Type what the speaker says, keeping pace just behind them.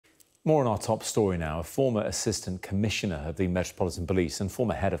More on our top story now. A former assistant commissioner of the Metropolitan Police and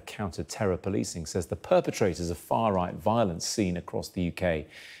former head of counter-terror policing says the perpetrators of far-right violence seen across the UK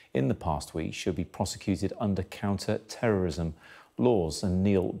in the past week should be prosecuted under counter-terrorism laws. And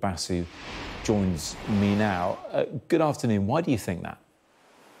Neil Basu joins me now. Good afternoon. Why do you think that?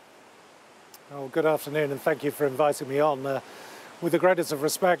 Oh, good afternoon, and thank you for inviting me on. With the greatest of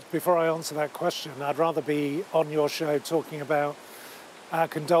respect, before I answer that question, I'd rather be on your show talking about our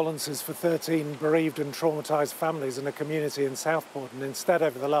condolences for 13 bereaved and traumatised families in a community in Southport. And instead,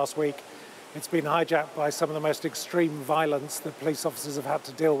 over the last week, it's been hijacked by some of the most extreme violence that police officers have had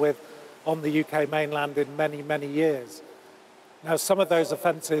to deal with on the UK mainland in many, many years. Now, some of those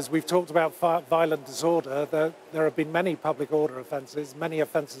offences, we've talked about violent disorder. There have been many public order offences, many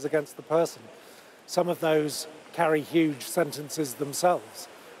offences against the person. Some of those carry huge sentences themselves.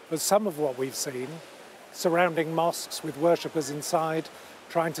 But some of what we've seen, surrounding mosques with worshippers inside,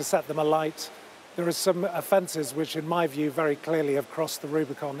 trying to set them alight, there are some offences which, in my view, very clearly have crossed the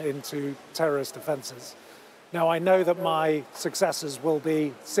Rubicon into terrorist offences. Now, I know that my successors will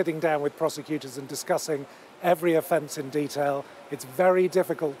be sitting down with prosecutors and discussing every offence in detail. It's very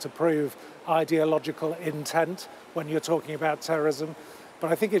difficult to prove ideological intent when you're talking about terrorism,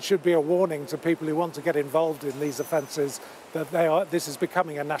 but I think it should be a warning to people who want to get involved in these offences that this is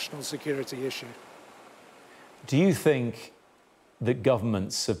becoming a national security issue. Do you think that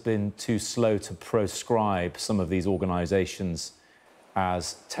governments have been too slow to proscribe some of these organisations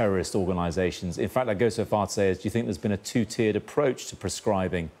as terrorist organisations? In fact, I go so far to say, do you think there's been a two-tiered approach to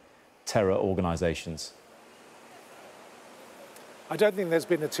prescribing terror organisations? I don't think there's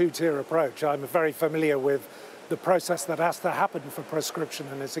been a two-tier approach. I'm very familiar with the process that has to happen for prescription,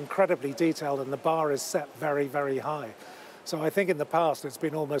 and it's incredibly detailed, and the bar is set very, very high. So I think in the past it's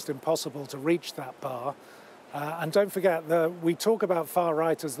been almost impossible to reach that bar. And don't forget that we talk about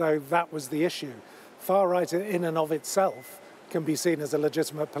far-right as though that was the issue. Far-right in and of itself can be seen as a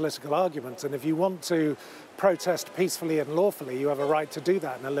legitimate political argument, and if you want to protest peacefully and lawfully, you have a right to do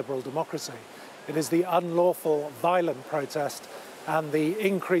that in a liberal democracy. It is the unlawful, violent protest and the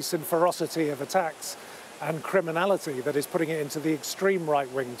increase in ferocity of attacks and criminality that is putting it into the extreme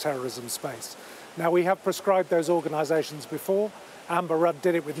right-wing terrorism space. Now, we have prescribed those organisations before. Amber Rudd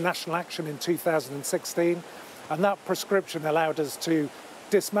did it with National Action in 2016, and that prescription allowed us to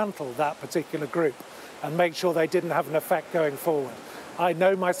dismantle that particular group and make sure they didn't have an effect going forward. I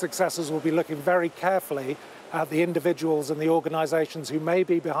know my successors will be looking very carefully at the individuals and the organisations who may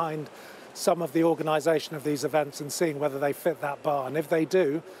be behind some of the organisation of these events and seeing whether they fit that bar. And if they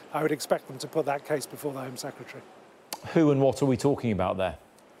do, I would expect them to put that case before the Home Secretary. Who and what are we talking about there?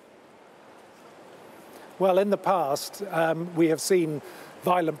 Well, in the past, we have seen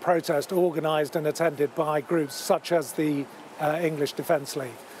violent protest organised and attended by groups such as the English Defence League.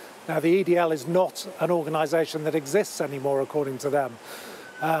 Now, the EDL is not an organisation that exists anymore, according to them.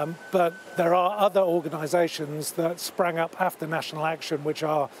 But there are other organisations that sprang up after National Action, which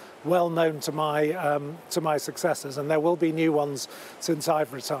are well known to my successors, and there will be new ones since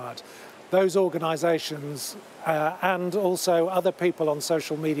I've retired. Those organisations and also other people on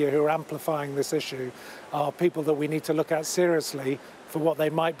social media who are amplifying this issue are people that we need to look at seriously for what they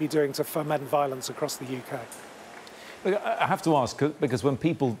might be doing to foment violence across the UK. I have to ask, because when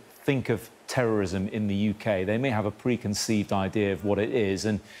people think of terrorism in the UK, they may have a preconceived idea of what it is,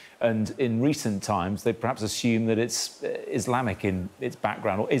 and in recent times they perhaps assume that it's Islamic in its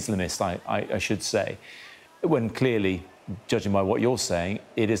background, or Islamist, I should say, when clearly, judging by what you're saying,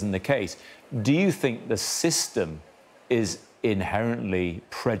 it isn't the case. Do you think the system is inherently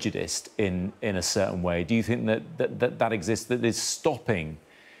prejudiced in a certain way? Do you think that exists, that is stopping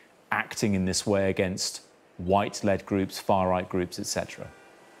acting in this way against white-led groups, far-right groups, etc.?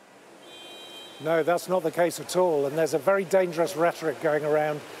 No, that's not the case at all. And there's a very dangerous rhetoric going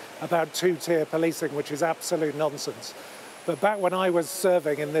around about two-tier policing, which is absolute nonsense. But back when I was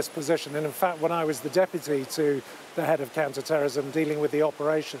serving in this position, and in fact when I was the deputy to the head of counter-terrorism dealing with the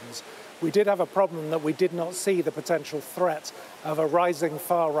operations, we did have a problem that we did not see the potential threat of a rising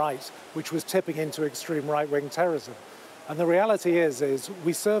far-right, which was tipping into extreme right-wing terrorism. And the reality is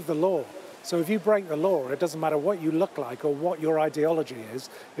we serve the law. So if you break the law, it doesn't matter what you look like or what your ideology is.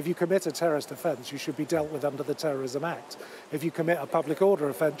 If you commit a terrorist offence, you should be dealt with under the Terrorism Act. If you commit a public order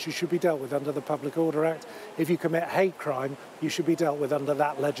offence, you should be dealt with under the Public Order Act. If you commit hate crime, you should be dealt with under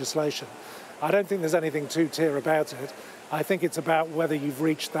that legislation. I don't think there's anything two-tier about it. I think it's about whether you've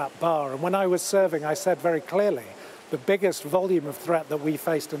reached that bar. And when I was serving, I said very clearly, the biggest volume of threat that we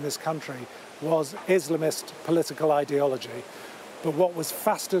faced in this country was Islamist political ideology. But what was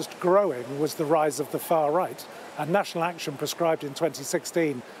fastest growing was the rise of the far right. And National Action prescribed in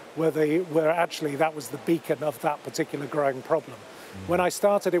 2016 were actually that was the beacon of that particular growing problem. When I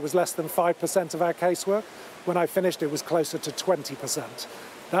started, it was less than 5% of our casework. When I finished, it was closer to 20%.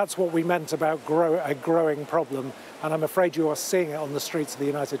 That's what we meant about a growing problem, and I'm afraid you are seeing it on the streets of the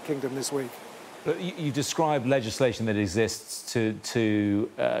United Kingdom this week. You describe legislation that exists to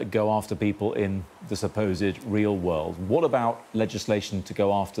go after people in the supposed real world. What about legislation to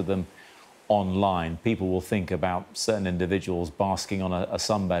go after them online? People will think about certain individuals basking on a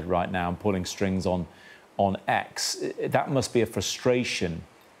sunbed right now and pulling strings on X. That must be a frustration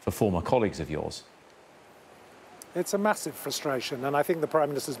for former colleagues of yours. It's a massive frustration, and I think the Prime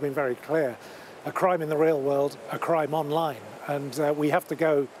Minister's been very clear. A crime in the real world, a crime online, and we have to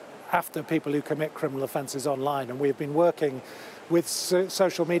go after people who commit criminal offences online, and we've been working with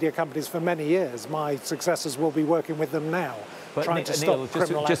social media companies for many years. My successors will be working with them now, trying to stop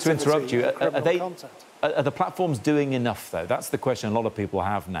criminal activity. Just to interrupt you, are the platforms doing enough, though? That's the question a lot of people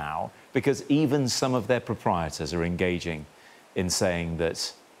have now, because even some of their proprietors are engaging in saying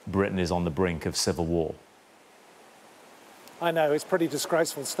that Britain is on the brink of civil war. I know, it's pretty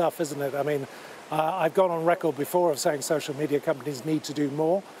disgraceful stuff, isn't it? I mean, I've gone on record before of saying social media companies need to do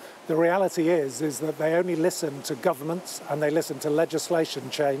more. The reality is that they only listen to governments, and they listen to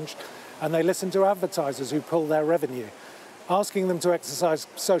legislation change, and they listen to advertisers who pull their revenue. Asking them to exercise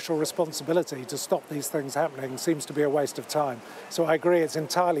social responsibility to stop these things happening seems to be a waste of time. So I agree, it's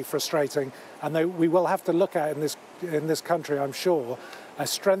entirely frustrating, and we will have to look at in this country, I'm sure, a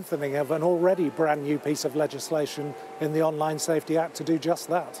strengthening of an already brand new piece of legislation in the Online Safety Act to do just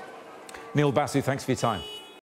that. Neil Basu, thanks for your time.